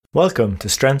Welcome to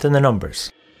Strength in the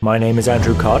Numbers. My name is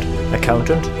Andrew Codd,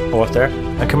 accountant, author,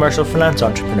 and commercial finance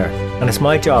entrepreneur, and it's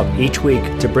my job each week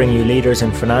to bring you leaders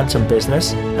in finance and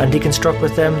business and deconstruct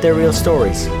with them their real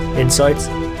stories, insights,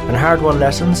 and hard-won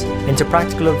lessons into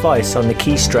practical advice on the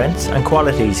key strengths and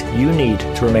qualities you need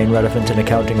to remain relevant in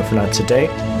accounting and finance today,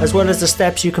 as well as the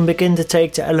steps you can begin to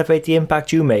take to elevate the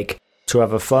impact you make to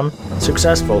have a fun,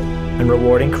 successful, and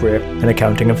rewarding career in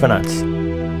accounting and finance.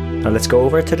 Now let's go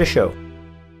over to the show.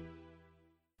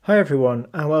 Hi everyone,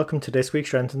 and welcome to this week's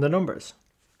Strength in the Numbers.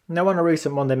 Now, on a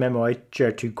recent Monday memo, I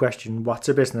shared two questions: what's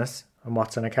a business and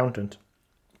what's an accountant?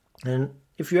 And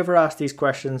if you ever ask these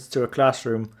questions to a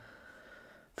classroom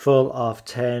full of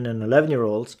 10 and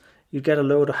 11-year-olds, you'd get a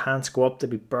load of hands go up. They'd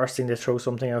be bursting to throw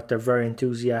something out there, very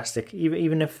enthusiastic,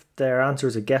 even if their answer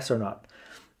is a guess or not.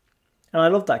 And I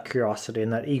love that curiosity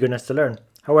and that eagerness to learn.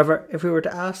 However, if we were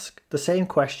to ask the same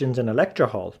questions in a lecture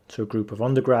hall to a group of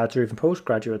undergrads or even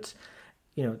postgraduates,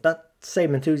 that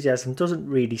same enthusiasm doesn't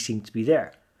really seem to be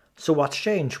there. So what's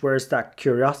changed? Where's that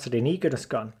curiosity and eagerness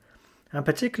gone? And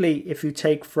particularly if you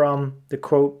take from the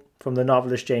quote from the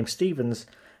novelist James Stephens,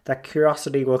 that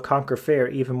curiosity will conquer fear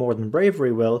even more than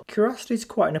bravery will, curiosity is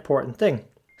quite an important thing.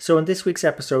 So in this week's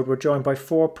episode, we're joined by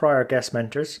four prior guest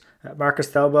mentors, Marcus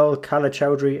Thelwell, Khaled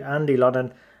Chowdhury, Andy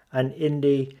Loden, and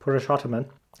Indy Purushothaman,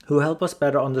 who help us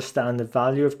better understand the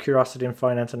value of curiosity in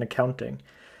finance and accounting,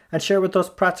 and share with us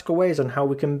practical ways on how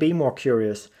we can be more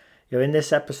curious. In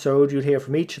this episode, you'll hear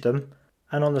from each of them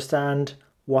and understand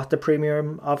what the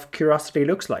premium of curiosity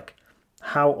looks like,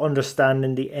 how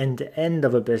understanding the end-to-end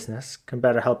of a business can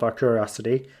better help our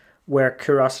curiosity, where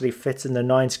curiosity fits in the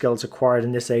 9 skills acquired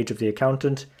in this age of the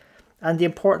accountant, and the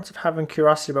importance of having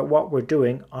curiosity about what we're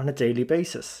doing on a daily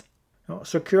basis.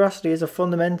 So curiosity is a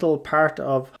fundamental part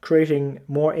of creating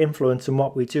more influence in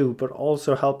what we do, but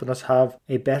also helping us have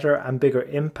a better and bigger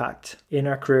impact in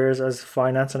our careers as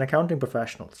finance and accounting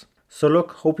professionals. So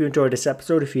look, hope you enjoyed this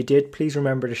episode. If you did, please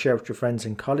remember to share with your friends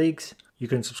and colleagues. You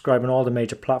can subscribe on all the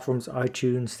major platforms: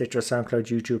 iTunes, Stitcher, SoundCloud,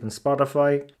 YouTube, and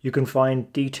Spotify. You can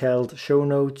find detailed show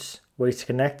notes, ways to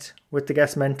connect with the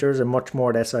guest mentors, and much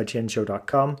more at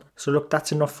signshow.com. So look,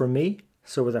 that's enough from me.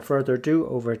 So without further ado,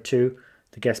 over to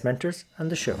the guest mentors and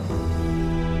the show.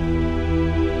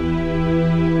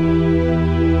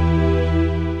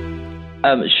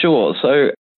 Sure. So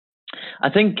I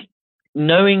think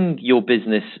knowing your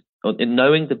business, or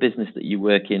knowing the business that you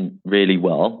work in really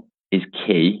well is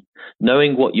key.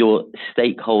 Knowing what your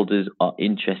stakeholders are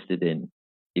interested in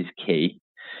is key,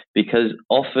 because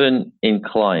often in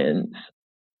clients,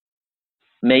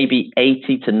 maybe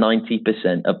 80 to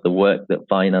 90% of the work that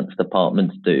finance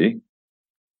departments do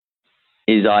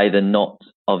is either not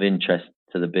of interest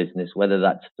to the business, whether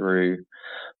that's through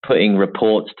putting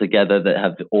reports together that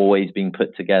have always been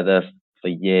put together for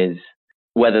years,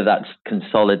 whether that's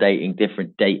consolidating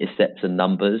different data sets and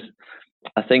numbers.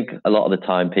 I think a lot of the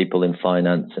time people in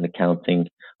finance and accounting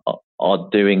are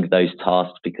doing those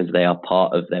tasks because they are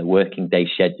part of their working day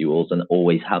schedules and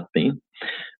always have been.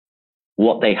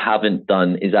 What they haven't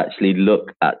done is actually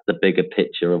look at the bigger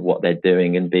picture of what they're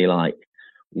doing and be like,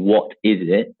 what is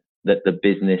it that the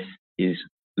business is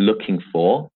looking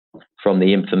for from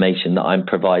the information that I'm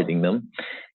providing them?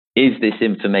 Is this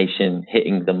information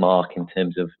hitting the mark in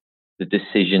terms of the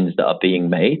decisions that are being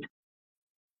made?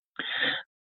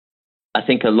 I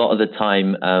think a lot of the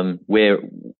time we're,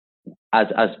 as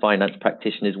finance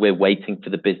practitioners, we're waiting for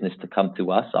the business to come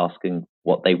to us asking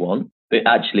what they want. But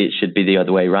actually it should be the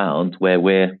other way around, where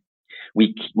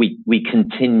we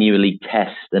continually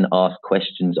test and ask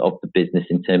questions of the business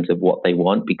in terms of what they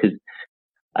want, because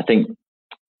I think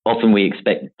often we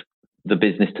expect the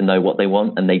business to know what they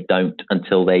want, and they don't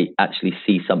until they actually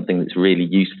see something that's really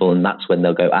useful, and that's when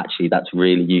they'll go, actually, that's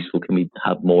really useful. Can we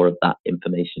have more of that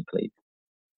information, please?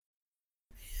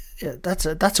 Yeah,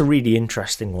 that's a really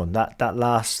interesting one, that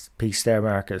last piece there,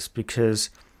 Marcus, because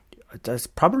that's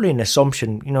probably an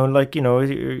assumption,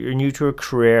 you're new to a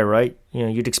career, right?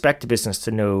 You'd expect the business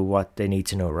to know what they need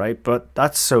to know, right? But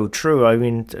that's so true. I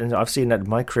mean, and I've seen that in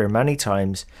my career many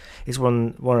times. It's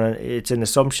it's an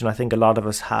assumption I think a lot of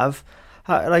us have.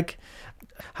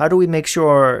 How do we make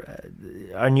sure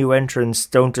our new entrants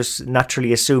don't just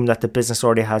naturally assume that the business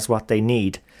already has what they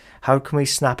need? How can we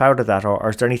snap out of that? Or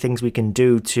is there any things we can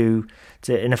do to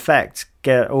in effect,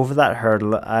 get over that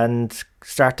hurdle and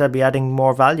start to be adding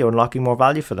more value, unlocking more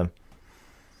value for them?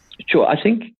 Sure. I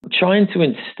think trying to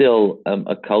instill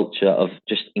a culture of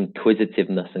just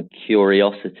inquisitiveness and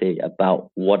curiosity about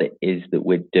what it is that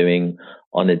we're doing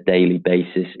on a daily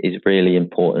basis is really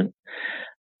important.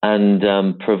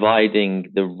 And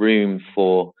providing the room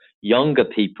for younger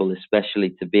people,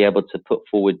 especially, to be able to put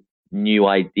forward new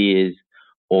ideas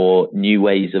or new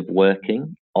ways of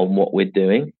working on what we're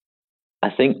doing. I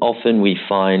think often we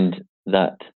find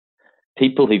that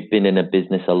people who've been in a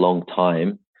business a long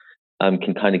time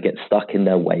can kind of get stuck in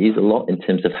their ways a lot in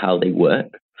terms of how they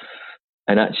work.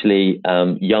 And actually,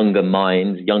 younger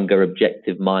minds, younger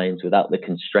objective minds without the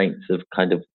constraints of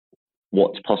kind of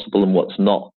what's possible and what's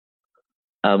not,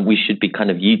 we should be kind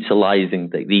of utilizing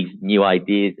these new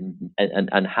ideas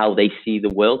and how they see the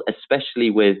world, especially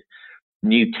with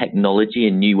new technology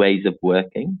and new ways of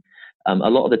working. A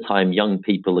lot of the time, young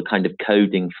people are kind of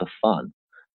coding for fun,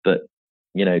 but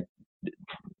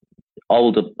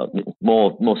older,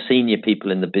 more senior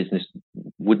people in the business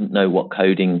wouldn't know what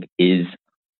coding is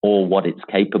or what it's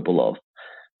capable of.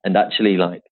 And actually,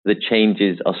 like, the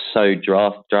changes are so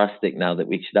drastic now that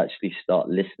we should actually start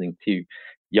listening to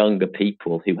younger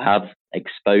people who have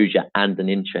exposure and an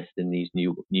interest in these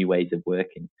new ways of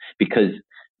working, because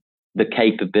the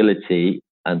capability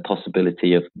and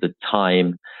possibility of the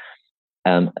time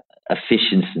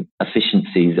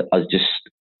efficiencies are just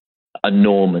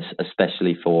enormous,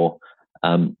 especially for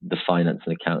the finance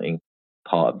and accounting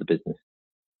part of the business.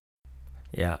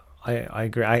 Yeah, I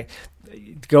agree.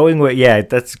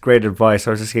 That's great advice.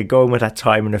 I was just going with that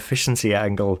time and efficiency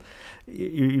angle.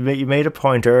 You made a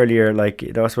point earlier, like,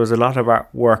 I suppose a lot of our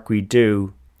work we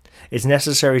do, it's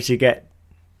necessary to get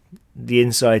the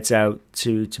insights out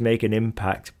to make an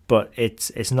impact, but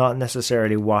it's not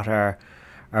necessarily what our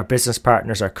business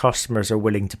partners, our customers are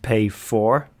willing to pay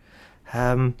for.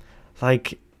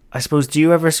 I suppose, do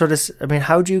you ever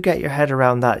how do you get your head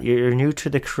around that? You're new to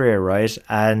the career, right?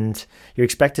 And you're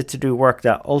expected to do work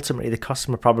that ultimately the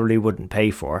customer probably wouldn't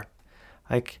pay for.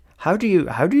 Like, how do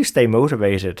you stay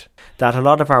motivated? That a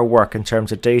lot of our work in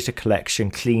terms of data collection,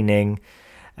 cleaning,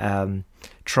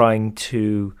 trying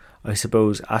to, I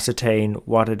suppose, ascertain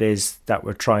what it is that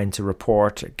we're trying to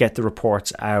report, get the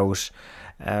reports out.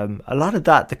 A lot of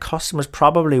that the customers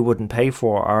probably wouldn't pay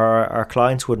for, or our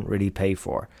clients wouldn't really pay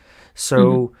for.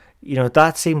 So,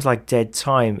 that seems like dead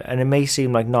time, and it may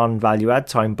seem like non-value add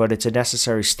time, but it's a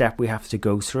necessary step we have to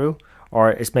go through, or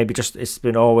it's maybe just, it's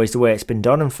been always the way it's been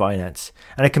done in finance,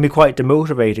 and it can be quite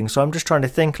demotivating. So I'm just trying to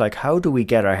think, like, how do we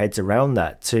get our heads around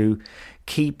that to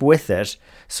keep with it,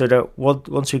 so that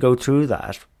once we go through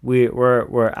that,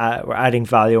 we're adding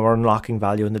value or unlocking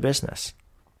value in the business.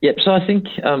 Yep. So I think,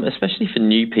 especially for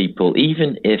new people,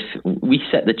 even if we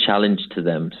set the challenge to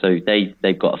them, so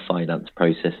they've got a finance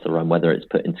process to run, whether it's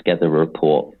putting together a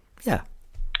report. Yeah.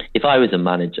 If I was a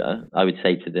manager, I would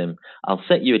say to them, I'll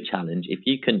set you a challenge. If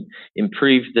you can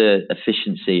improve the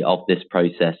efficiency of this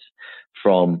process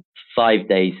from 5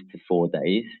 days to 4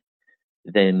 days,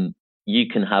 then you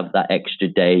can have that extra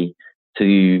day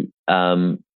to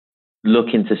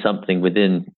look into something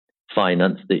within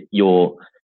finance that you're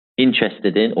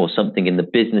interested in, or something in the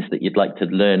business that you'd like to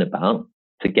learn about,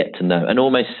 to get to know, and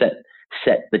almost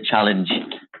set the challenge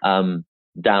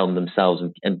down themselves,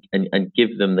 and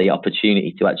give them the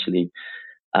opportunity to actually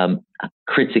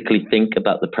critically think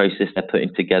about the process they're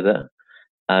putting together,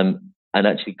 and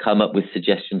actually come up with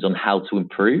suggestions on how to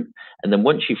improve. And then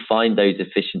once you find those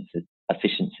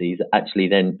efficiencies, actually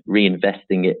then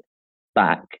reinvesting it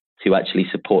back to actually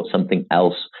support something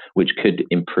else which could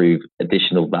improve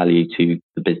additional value to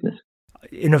the business.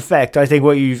 In effect, I think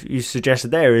what you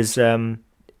suggested there is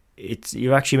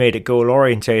you actually made it goal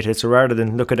orientated. So rather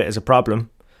than look at it as a problem,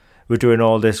 we're doing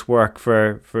all this work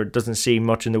for it doesn't seem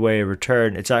much in the way of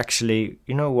return. It's actually,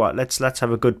 let's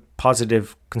have a good,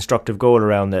 positive, constructive goal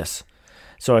around this,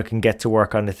 so I can get to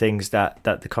work on the things that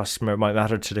the customer might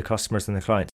matter to the customers and the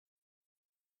clients.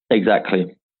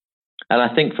 Exactly. And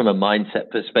I think from a mindset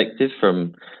perspective,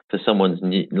 for someone's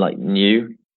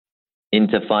new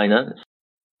into finance,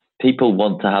 people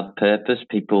want to have purpose.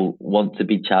 People want to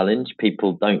be challenged.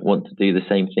 People don't want to do the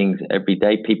same things every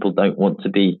day. People don't want to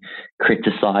be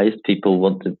criticized. People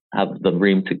want to have the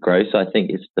room to grow. So I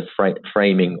think it's the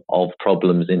framing of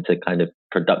problems into kind of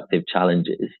productive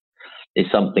challenges is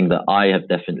something that I have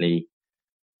definitely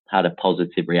had a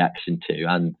positive reaction to,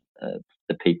 and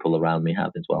the people around me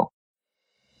have as well.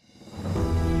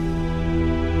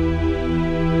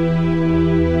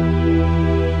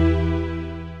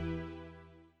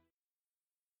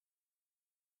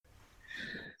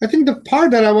 I think the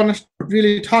part that I want to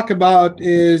really talk about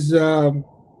is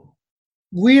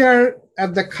we are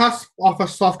at the cusp of a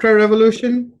software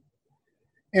revolution,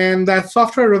 and that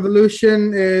software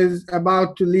revolution is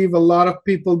about to leave a lot of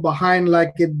people behind,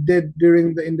 like it did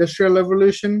during the Industrial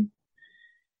Revolution.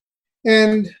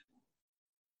 And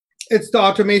it's the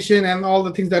automation and all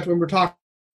the things that we were talking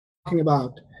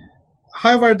about.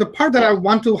 However, the part that I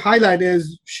want to highlight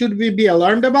is, should we be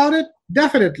alarmed about it?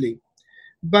 Definitely.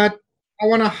 But I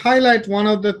want to highlight one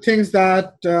of the things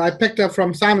that I picked up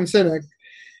from Simon Sinek.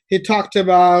 He talked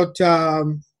about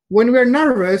when we're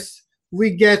nervous,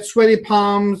 we get sweaty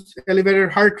palms,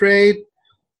 elevated heart rate,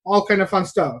 all kind of fun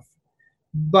stuff.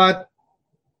 But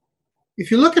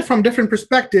if you look at it from different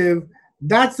perspective,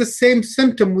 that's the same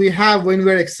symptom we have when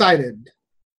we're excited.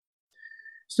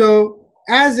 So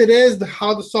as it is,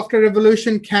 how the software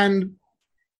revolution can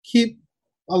keep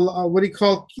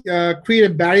create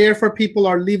a barrier for people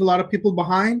or leave a lot of people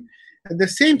behind. At the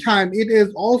same time, it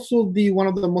is also one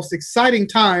of the most exciting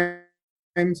times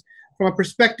from a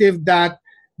perspective that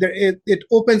it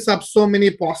opens up so many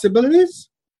possibilities.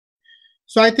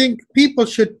 So I think people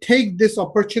should take this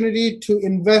opportunity to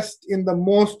invest in the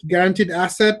most guaranteed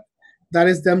asset, that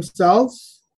is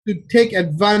themselves, to take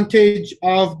advantage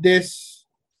of this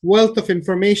wealth of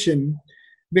information,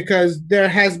 because there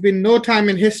has been no time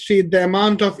in history the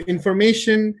amount of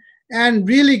information and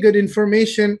really good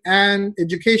information and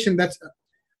education that's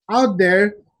out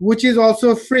there, which is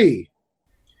also free.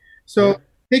 So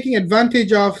taking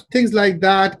advantage of things like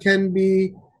that can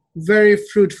be very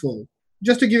fruitful.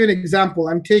 Just to give you an example,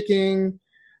 I'm taking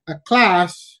a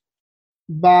class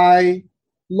by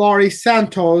Laurie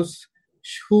Santos,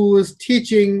 who is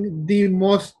teaching the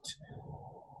most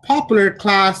popular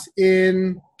class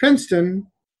in Princeton.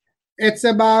 It's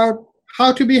about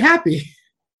how to be happy.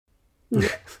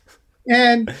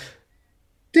 And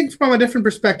think from a different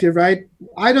perspective, right?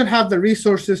 I don't have the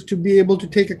resources to be able to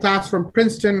take a class from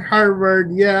Princeton,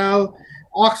 Harvard, Yale,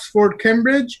 Oxford,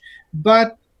 Cambridge.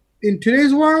 But in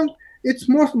today's world, it's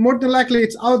more than likely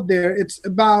it's out there. It's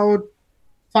about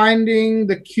finding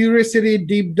the curiosity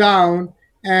deep down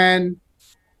and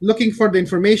looking for the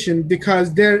information,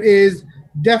 because there is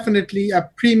definitely a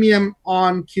premium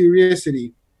on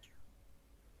curiosity.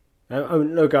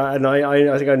 Look, I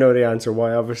think I know the answer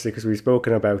why, obviously, because we've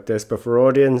spoken about this. But for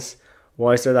audience,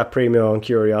 why is there that premium on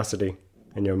curiosity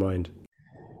in your mind?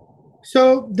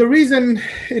 So the reason,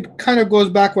 it kind of goes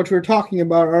back what we were talking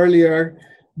about earlier,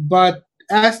 but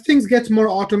as things get more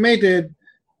automated,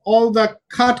 all the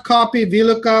cut, copy,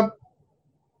 VLOOKUP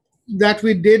that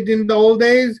we did in the old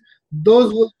days,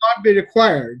 those will not be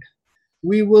required.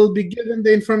 We will be given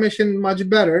the information much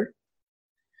better,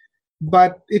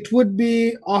 but it would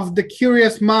be of the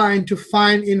curious mind to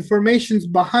find informations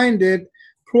behind it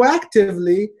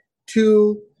proactively,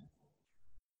 to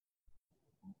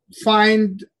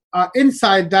find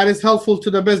insight that is helpful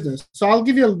to the business. So I'll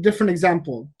give you a different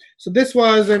example. So this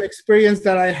was an experience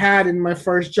that I had in my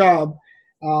first job.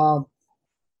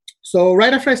 So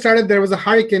right after I started, there was a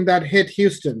hurricane that hit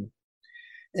Houston.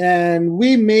 And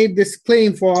we made this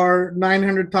claim for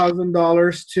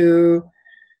 $900,000 to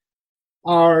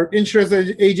our insurance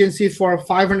agency, for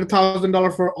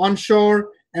 $500,000 for onshore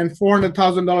and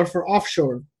 $400,000 for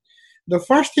offshore. The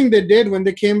first thing they did when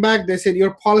they came back, they said,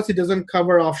 your policy doesn't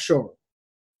cover offshore.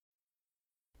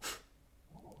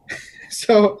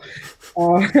 So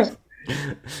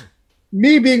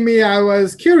me being me, I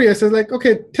was curious. I was like,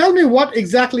 okay, tell me what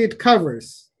exactly it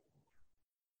covers.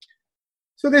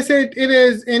 So they said it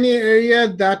is any area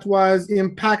that was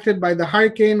impacted by the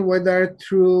hurricane, whether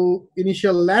through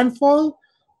initial landfall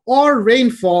or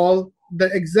rainfall, the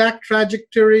exact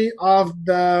trajectory of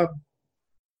the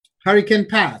hurricane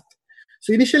path.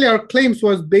 So initially our claims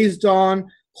was based on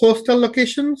coastal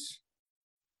locations.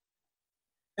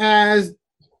 As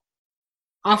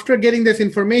after getting this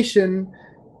information,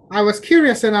 I was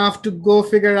curious enough to go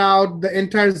figure out the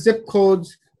entire zip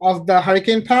codes of the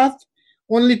hurricane path,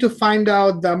 only to find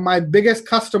out that my biggest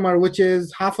customer, which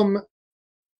is 500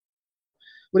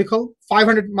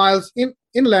 miles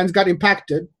inland, got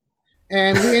impacted.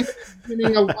 And we ended up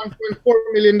getting a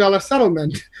 $1.4 million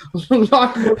settlement, a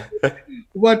lot more than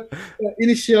what the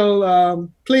initial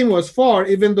claim was for,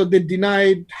 even though they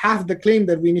denied half the claim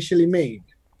that we initially made.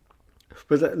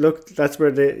 But look, that's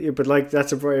where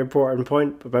that's a very important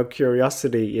point about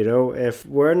curiosity. You know, if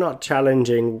we're not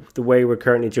challenging the way we're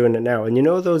currently doing it now, and you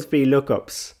know those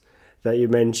VLOOKUPs that you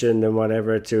mentioned and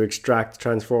whatever to extract,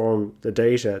 transform the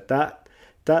data, that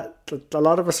a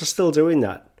lot of us are still doing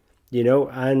that. You know,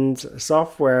 and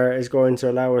software is going to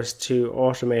allow us to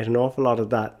automate an awful lot of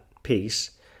that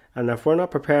piece. And if we're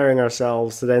not preparing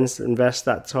ourselves to then invest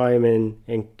that time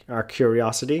in our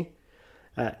curiosity,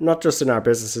 not just in our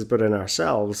businesses, but in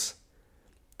ourselves,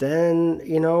 then,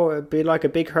 you know, it'd be like a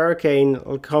big hurricane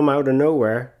will come out of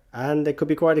nowhere and it could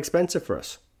be quite expensive for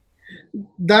us.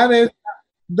 That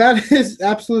is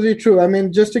absolutely true. I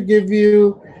mean, just to give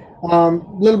you a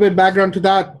little bit background to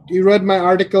that, you read my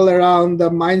article around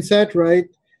the mindset, right?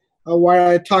 Where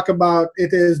I talk about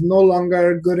it is no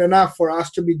longer good enough for us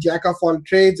to be jack of all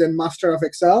trades and master of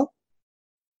Excel.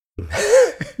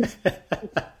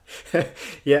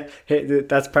 Yeah,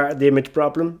 that's part of the image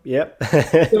problem. Yep.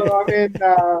 So, I mean,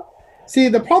 see,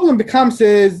 the problem becomes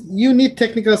is you need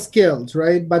technical skills,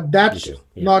 right? But that's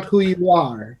not who you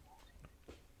are.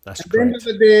 That's at the end correct.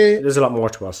 of the day, There's a lot more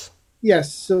to us.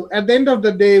 yes. So at the end of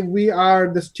the day, we are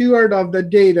the steward of the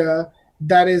data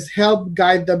that is help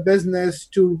guide the business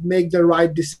to make the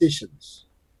right decisions.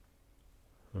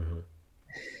 Mm-hmm.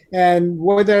 And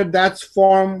whether that's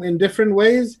formed in different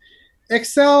ways,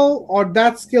 Excel or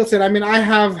that skill set. I mean, I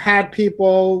have had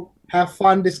people have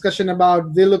fun discussion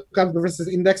about VLOOKUP versus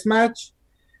index match.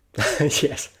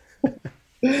 Yes.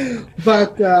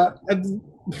 But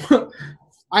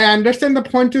I understand the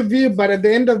point of view, but at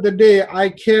the end of the day, I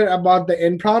care about the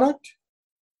end product.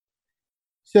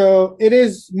 So it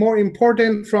is more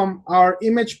important from our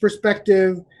image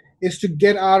perspective is to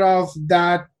get out of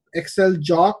that Excel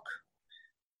jock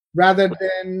rather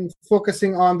than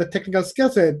focusing on the technical skill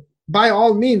set. By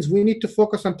all means, we need to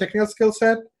focus on technical skill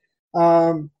set,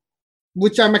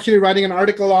 which I'm actually writing an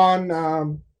article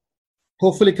on,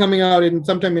 hopefully coming out in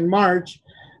sometime in March,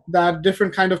 that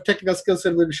different kind of technical skill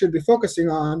set we should be focusing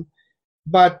on.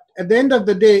 But at the end of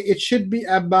the day, it should be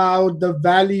about the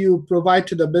value you provide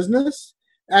to the business.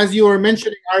 As you were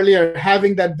mentioning earlier,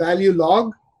 having that value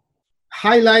log,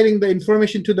 highlighting the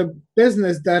information to the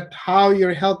business that how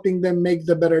you're helping them make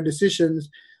the better decisions,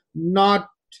 not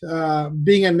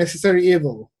being a necessary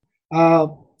evil.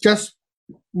 Just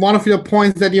one of your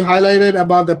points that you highlighted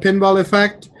about the pinball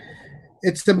effect,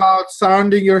 it's about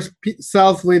surrounding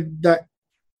yourself with the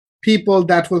people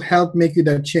that will help make you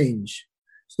that change.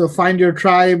 So find your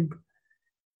tribe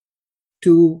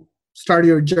to start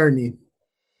your journey.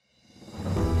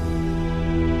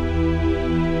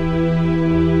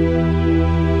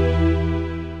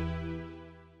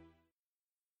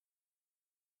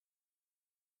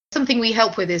 Something we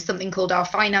help with is something called our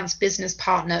Finance Business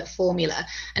Partner Formula.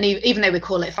 And even though we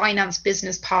call it Finance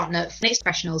Business Partner, it's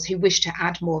professionals who wish to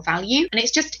add more value. And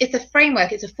it's a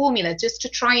framework, it's a formula just to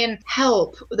try and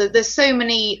help. There's so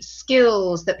many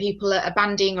skills that people are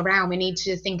bandying around. We need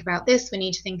to think about this, we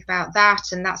need to think about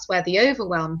that. And that's where the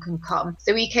overwhelm can come.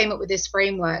 So we came up with this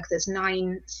framework that's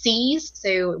 9 C's.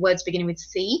 So words beginning with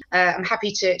C. I'm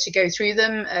happy to go through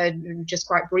them just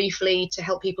quite briefly to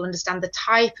help people understand the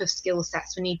type of skill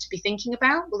sets we need to be thinking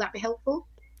about. Will that be helpful?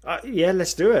 Yeah,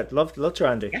 let's do it. Love to,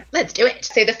 Andy. Yeah, let's do it.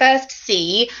 So the first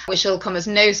C, which will come as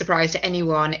no surprise to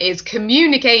anyone, is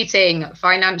communicating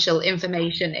financial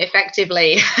information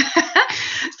effectively.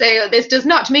 So this does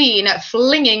not mean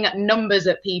flinging numbers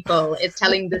at people. It's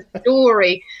telling the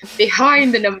story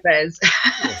behind the numbers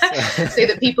so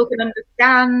that people can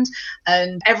understand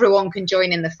and everyone can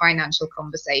join in the financial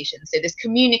conversation. So this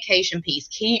communication piece,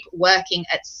 keep working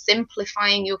at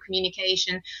simplifying your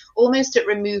communication, almost at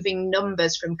removing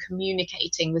numbers from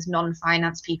communicating with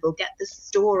non-finance people. Get the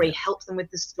story, help them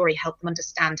with the story, help them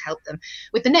understand, help them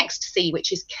with the next C,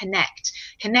 which is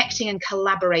connecting and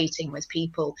collaborating with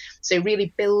people. So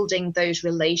really building those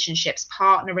relationships,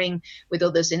 partnering with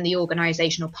others in the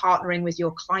organization or partnering with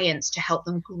your clients to help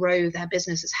them grow their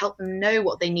businesses, help them know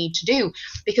what they need to do.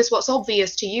 Because what's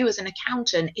obvious to you as an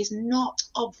accountant is not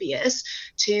obvious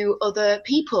to other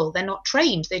people. They're not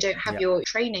trained. They don't have your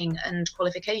training and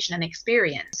qualification and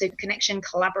experience. So connection,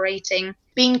 collaborating,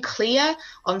 being clear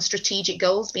on strategic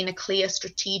goals, being a clear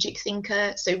strategic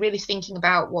thinker. So really thinking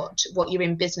about what you're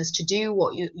in business to do,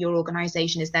 what your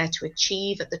organization is there to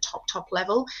achieve at the top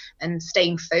level, and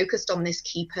staying focused on this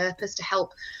key purpose to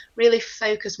help really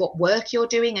focus what work you're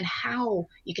doing and how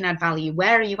you can add value.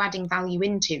 Where are you adding value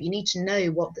into? You need to know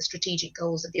what the strategic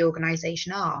goals of the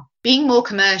organization are. Being more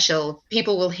commercial,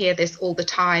 people will hear this all the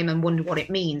time and wonder what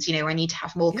it means. You know, I need to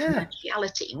have more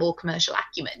commerciality, more commercial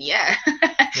acumen.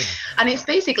 And it's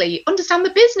basically understand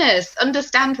the business,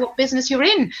 understand what business you're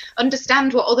in,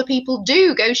 understand what other people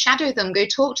do, go shadow them, go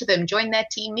talk to them, join their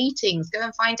team meetings, go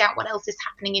and find out what else is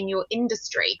happening in your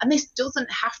industry. And this doesn't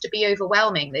have to be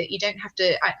overwhelming. That you don't have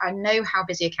to, I know how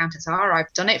busy accountants are.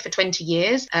 I've done it for 20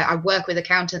 years. I work with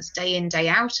accountants day in, day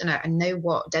out, and I know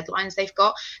what deadlines they've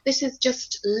got. This is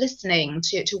just listening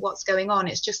to what's going on.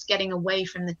 It's just getting away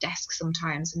from the desk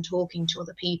sometimes and talking to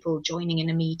other people, joining in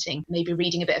a meeting, maybe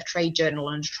reading a bit of trade journal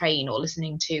on a train or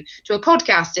listening to a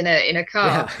podcast in a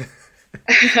car.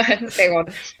 And so on.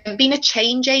 And being a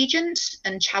change agent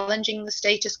and challenging the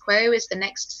status quo is the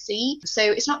next C. So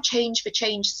it's not change for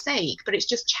change's sake, but it's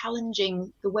just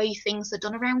challenging the way things are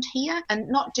done around here, and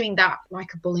not doing that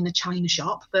like a bull in a china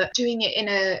shop, but doing it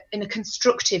in a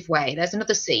constructive way. There's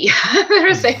another C. There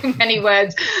are so many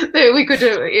words that we could.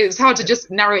 It's hard to just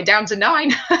narrow it down to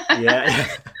 9.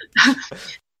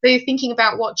 So thinking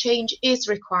about what change is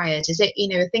required. Is it,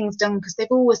 are things done because they've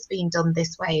always been done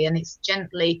this way, and it's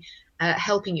gently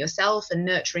helping yourself and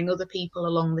nurturing other people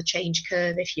along the change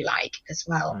curve, if you like, as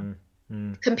well.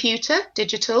 Computer,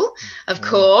 digital, of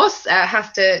course,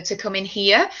 has to come in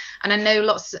here. And I know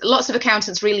lots of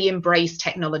accountants really embrace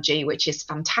technology, which is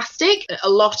fantastic. A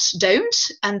lot don't,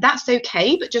 and that's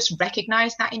okay, but just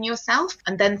recognize that in yourself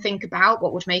and then think about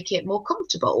what would make it more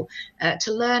comfortable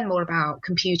to learn more about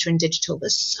computer and digital.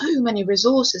 There's so many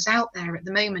resources out there at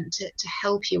the moment to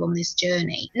help you on this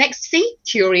journey. Next C,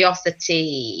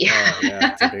 curiosity. Oh, yeah,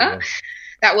 that's a big one.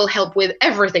 That will help with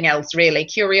everything else, really.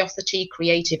 Curiosity,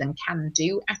 creative and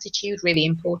can-do attitude, really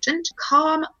important.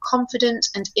 Calm, confident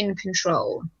and in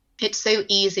control. It's so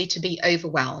easy to be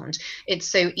overwhelmed. It's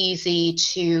so easy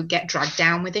to get dragged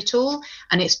down with it all.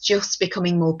 And it's just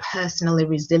becoming more personally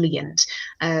resilient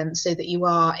so that you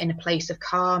are in a place of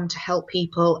calm to help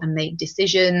people and make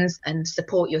decisions and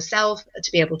support yourself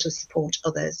to be able to support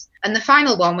others. And the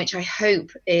final one, which I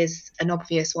hope is an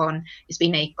obvious one, is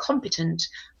being a competent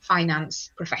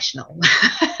finance professional.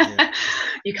 Yeah.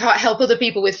 You can't help other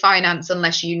people with finance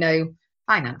unless you know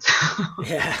finance.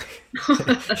 Yeah.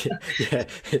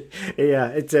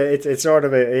 It's sort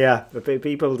of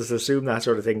people just assume that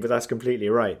sort of thing, but that's completely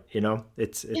right.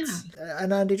 It's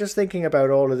and Andy, just thinking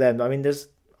about all of them, I mean, there's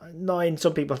 9,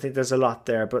 some people think there's a lot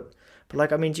there, but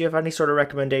like, I mean, do you have any sort of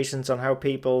recommendations on how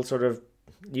people sort of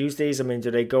use these? I mean,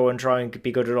 do they go and try and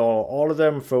be good at all of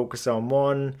them, focus on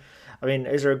one? I mean,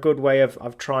 is there a good way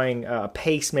of trying a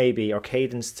pace maybe or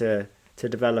cadence to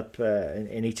develop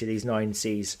in each of these 9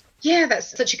 C's? Yeah,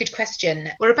 that's such a good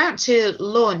question. We're about to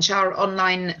launch our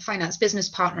online Finance Business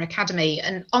Partner Academy,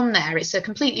 and on there it's a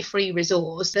completely free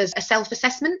resource. There's a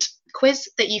self-assessment quiz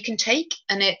that you can take,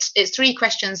 and it's 3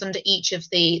 questions under each of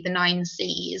the 9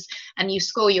 C's, and you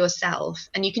score yourself.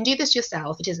 And you can do this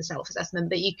yourself. It is a self-assessment,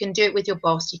 but you can do it with your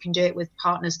boss. You can do it with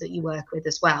partners that you work with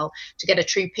as well to get a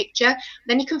true picture.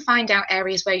 Then you can find out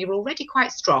areas where you're already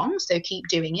quite strong, so keep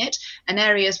doing it, and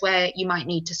areas where you might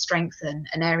need to strengthen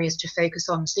and areas to focus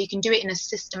on. So you can do it in a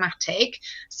systematic,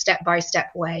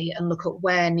 step-by-step way and look at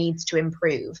where needs to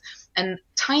improve. And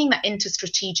tying that into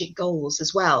strategic goals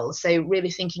as well. So really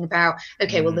thinking about,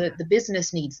 okay, well, the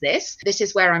business needs this. This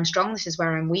is where I'm strong. This is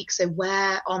where I'm weak. So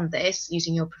where on this,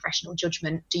 using your professional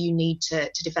judgment, do you need to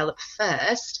develop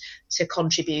first to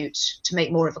contribute, to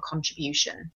make more of a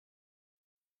contribution?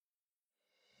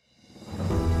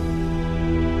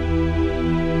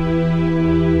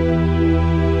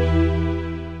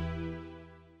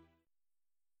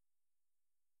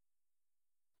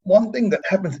 One thing that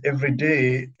happens every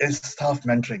day is staff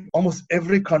mentoring. Almost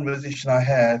every conversation I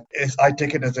have I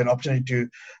take it as an opportunity to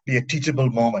be a teachable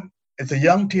moment. It's a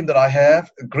young team that I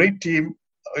have, a great team,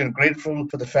 grateful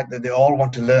for the fact that they all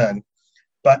want to learn.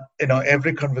 But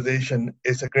every conversation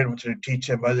is a great opportunity to teach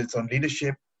them, whether it's on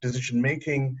leadership, decision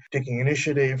making, taking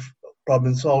initiative,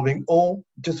 problem solving, or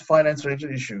just finance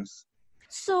related issues.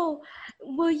 So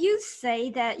will you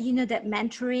say that, that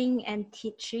mentoring and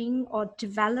teaching or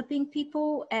developing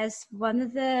people as one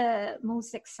of the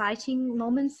most exciting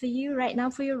moments for you right now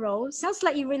for your role? Sounds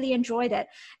like you really enjoyed it.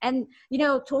 And,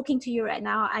 talking to you right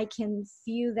now, I can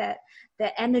feel that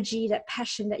the energy, that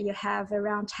passion that you have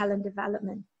around talent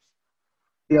development.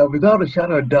 Yeah, without a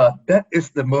shadow of doubt, that is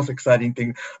the most exciting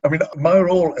thing. I mean, my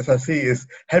role, as I see, is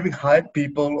having hired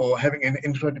people or having an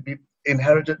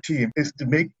inherited team is to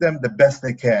make them the best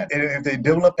they can. And if they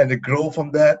develop and they grow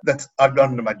from that, I've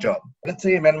done my job. Let's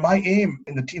say, man, my aim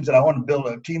in the teams that I want to build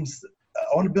a team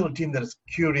that is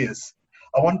curious.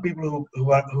 I want people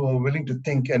who are willing to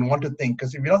think and want to think.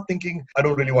 Because if you're not thinking, I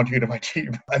don't really want you in my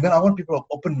team. And then I want people who are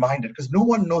open-minded, because no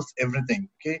one knows everything.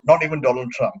 Okay, not even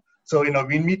Donald Trump. So,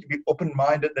 we need to be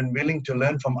open-minded and willing to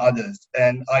learn from others.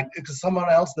 And because someone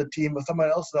else in the team or someone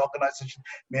else in the organization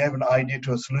may have an idea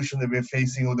to a solution that we're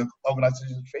facing or the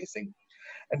organization is facing.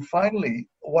 And finally,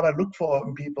 what I look for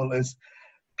in people is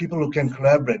people who can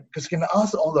collaborate, because you can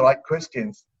ask all the right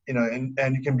questions,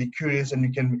 and you can be curious and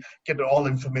you can get all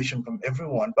the information from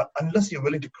everyone. But unless you're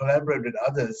willing to collaborate with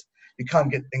others, you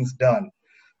can't get things done.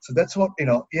 So that's what,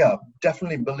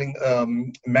 definitely building,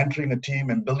 mentoring a team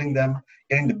and building them,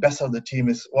 getting the best out of the team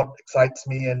is what excites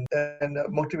me and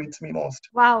motivates me most.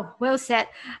 Wow, well said.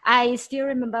 I still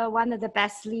remember one of the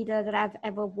best leaders that I've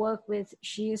ever worked with.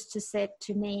 She used to say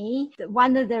to me that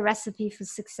one of the recipes for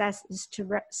success is to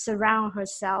surround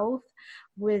herself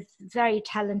with very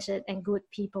talented and good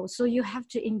people. So you have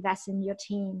to invest in your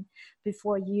team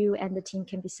before you and the team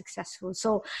can be successful.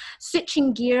 So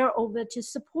switching gear over to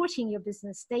supporting your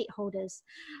business stakeholders,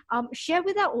 share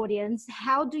with our audience,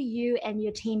 how do you and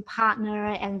your team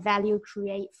partner and value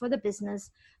create for the business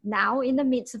now in the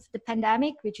midst of the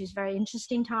pandemic, which is a very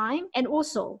interesting time, and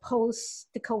also post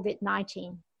the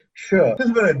COVID-19? Sure.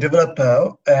 Since we're a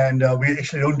developer and we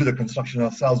actually don't do the construction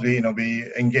ourselves, we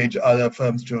engage other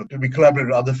firms we collaborate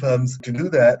with other firms to do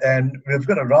that. And we've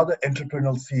got a rather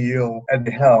entrepreneurial CEO at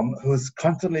the helm who's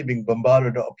constantly being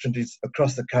bombarded with opportunities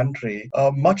across the country.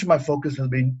 Much of my focus has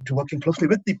been to working closely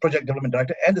with the project development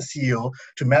director and the CEO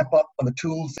to map out on the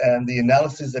tools and the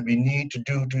analysis that we need to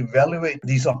do to evaluate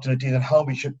these opportunities and how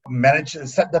we should manage,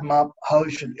 set them up, how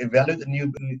we should evaluate the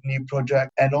new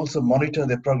project, and also monitor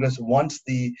their progress once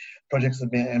the projects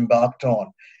have been embarked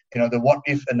on. The what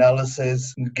if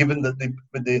analysis, given that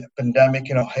with the pandemic,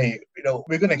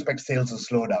 we're going to expect sales to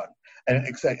slow down and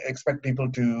expect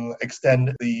people to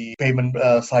extend the payment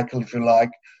cycle, if you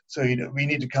like. So we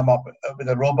need to come up with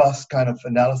a robust kind of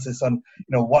analysis on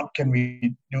what can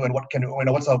we do and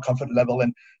what's our comfort level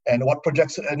and what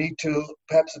projects need to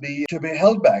perhaps be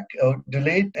held back or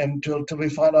delayed until we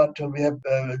find out, till we have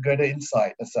greater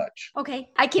insight as such. Okay,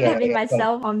 I keep having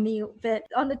myself on mute, but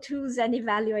on the tools and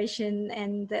evaluation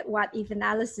and the what if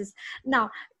analysis. Now,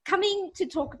 coming to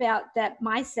talk about that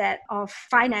mindset of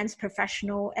finance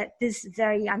professional at this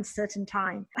very uncertain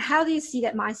time, how do you see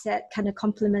that mindset kind of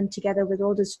complement together with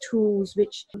all those tools,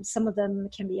 which some of them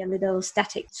can be a little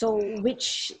static? So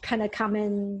which kind of come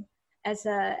in as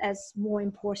more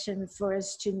important for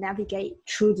us to navigate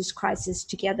through this crisis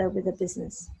together with the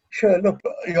business? Sure. Look,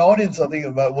 your audience, I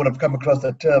think, would have come across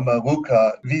the term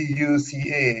VUCA,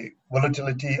 VUCA,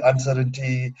 volatility,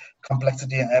 uncertainty,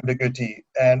 complexity, and ambiguity.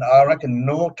 And I reckon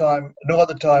no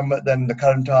other time than the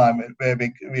current time where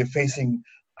we are facing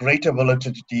greater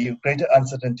volatility, greater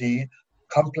uncertainty,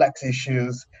 complex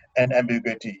issues, and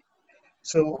ambiguity.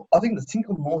 So I think the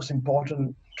single most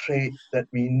important trait that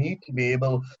we need to be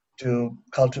able to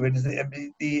cultivate is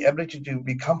the ability to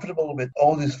be comfortable with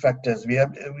all these factors. We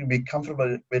be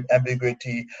comfortable with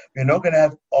ambiguity. We're not going to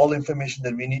have all the information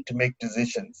that we need to make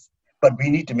decisions, but we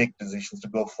need to make decisions to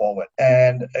go forward.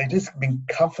 And it is being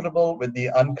comfortable with the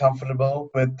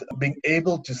uncomfortable, with being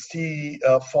able to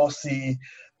foresee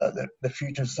the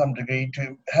future to some degree,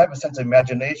 to have a sense of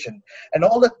imagination. And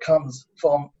all that comes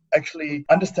from actually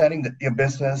understanding your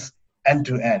business end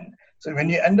to end. So when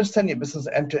you understand your business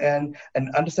end to end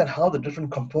and understand how the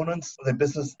different components of the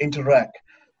business interact,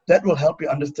 that will help you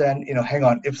understand, hang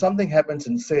on, if something happens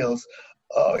in sales,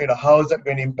 how is that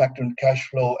going to impact on cash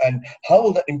flow, and how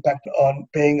will that impact on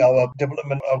paying our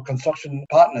development or construction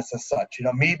partners as such?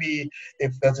 Maybe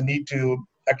if there's a need to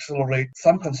accelerate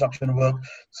some construction work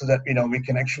so that we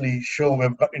can actually show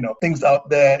we've got things out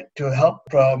there to help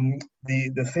from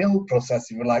the sale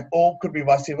process, if you like, or could be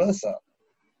vice versa.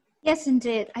 Yes,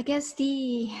 indeed. I guess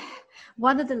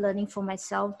one of the learning for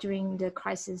myself during the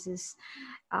crisis is,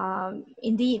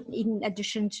 indeed, in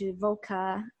addition to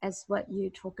VUCA, as what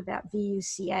you talk about,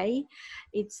 VUCA,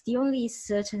 it's the only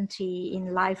certainty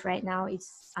in life right now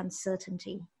is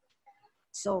uncertainty.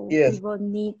 So yes, we will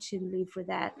need to live with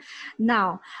that.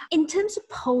 Now, in terms of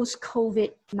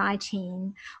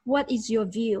post-COVID-19, what is your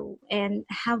view, and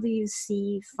how do you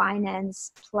see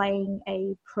finance playing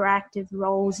a proactive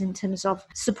role in terms of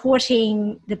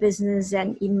supporting the business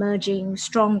and emerging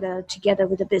stronger together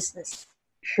with the business?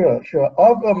 Sure.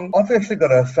 I've actually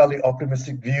got a fairly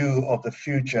optimistic view of the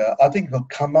future. I think we'll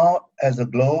come out as a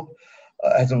globe,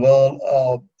 as a world,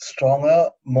 stronger,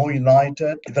 more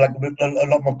united, a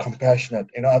lot more compassionate.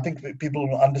 I think people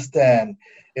will understand,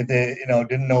 if they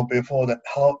didn't know before, that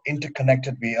how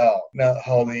interconnected we are.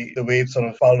 How the waves sort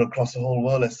of followed across the whole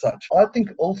world as such. I think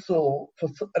also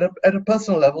at a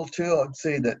personal level too, I would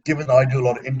say that given I do a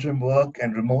lot of interim work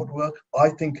and remote work, I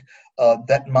think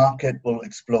that market will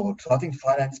explode. So I think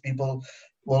finance people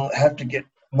will have to get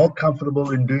more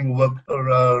comfortable in doing work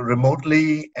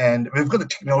remotely, and we've got the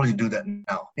technology to do that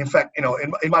now. In fact, in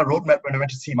my roadmap, when I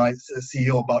went to see my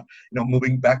CEO about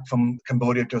moving back from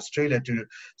Cambodia to Australia to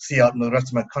see out the rest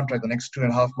of my contract the next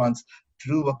 2.5 months to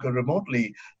do work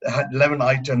remotely, I had 11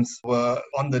 items were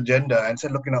on the agenda, and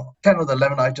said, look, 10 of the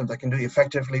 11 items I can do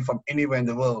effectively from anywhere in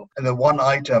the world, and the one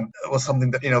item was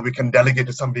something that we can delegate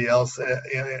to somebody else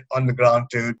on the ground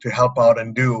to help out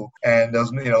and do, and it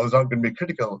was not going to be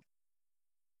critical.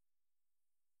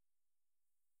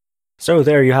 So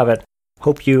there you have it.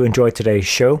 Hope you enjoyed today's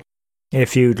show.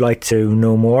 If you'd like to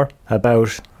know more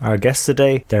about our guests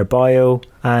today, their bio,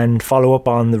 and follow up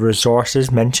on the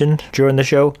resources mentioned during the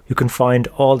show, you can find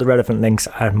all the relevant links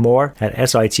and more at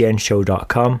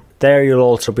sitnshow.com. There you'll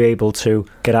also be able to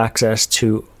get access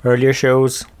to earlier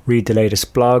shows, read the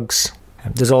latest blogs.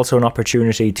 There's also an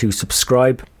opportunity to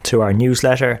subscribe to our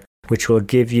newsletter, which will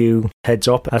give you heads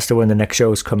up as to when the next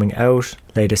show is coming out,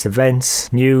 latest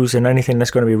events, news, and anything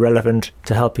that's going to be relevant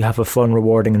to help you have a fun,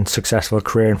 rewarding and successful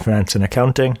career in finance and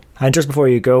accounting. And just before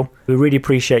you go, we really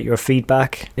appreciate your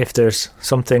feedback. If there's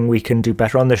something we can do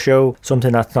better on the show,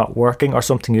 something that's not working, or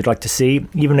something you'd like to see,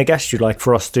 even a guest you'd like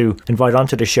for us to invite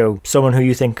onto the show, someone who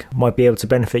you think might be able to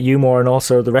benefit you more and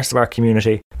also the rest of our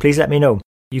community, please let me know.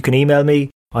 You can email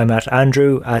me. I'm at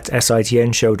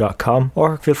andrew@sitnshow.com,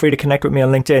 or feel free to connect with me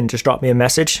on LinkedIn. Just drop me a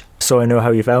message so I know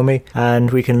how you found me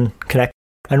and we can connect.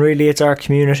 And really, it's our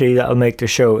community that'll make the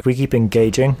show. If we keep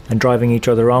engaging and driving each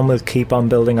other on, we'll keep on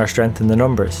building our strength in the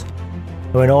numbers.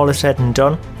 When all is said and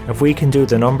done, if we can do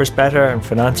the numbers better and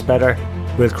finance better,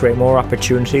 we'll create more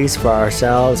opportunities for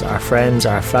ourselves, our friends,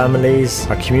 our families,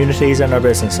 our communities and our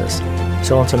businesses.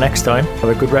 So until next time, have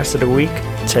a good rest of the week,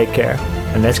 take care,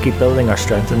 and let's keep building our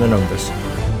strength in the numbers.